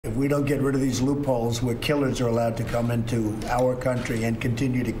we don't get rid of these loopholes where killers are allowed to come into our country and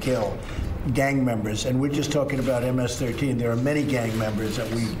continue to kill gang members, and we're just talking about MS-13. There are many gang members that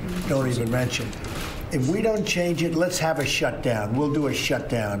we don't even mention. If we don't change it, let's have a shutdown. We'll do a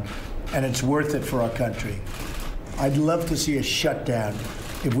shutdown, and it's worth it for our country. I'd love to see a shutdown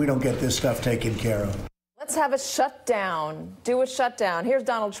if we don't get this stuff taken care of. Let's have a shutdown. Do a shutdown. Here's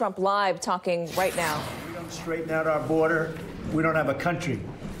Donald Trump live talking right now. If we don't straighten out our border, we don't have a country.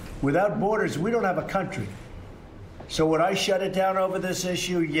 Without borders, we don't have a country. So would I shut it down over this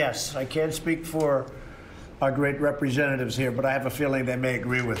issue? Yes. I can't speak for our great representatives here, but I have a feeling they may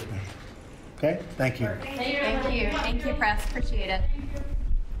agree with me. Okay? Thank you. Thank you. Thank you, press. Appreciate it.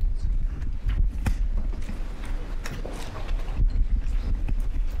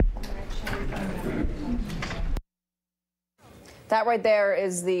 That right there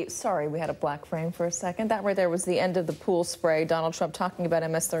is the, sorry, we had a black frame for a second. That right there was the end of the pool spray. Donald Trump talking about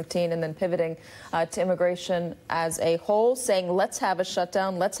MS-13 and then pivoting to immigration as a whole, saying, let's have a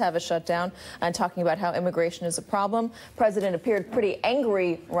shutdown, and talking about how immigration is a problem. President appeared pretty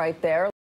angry right there.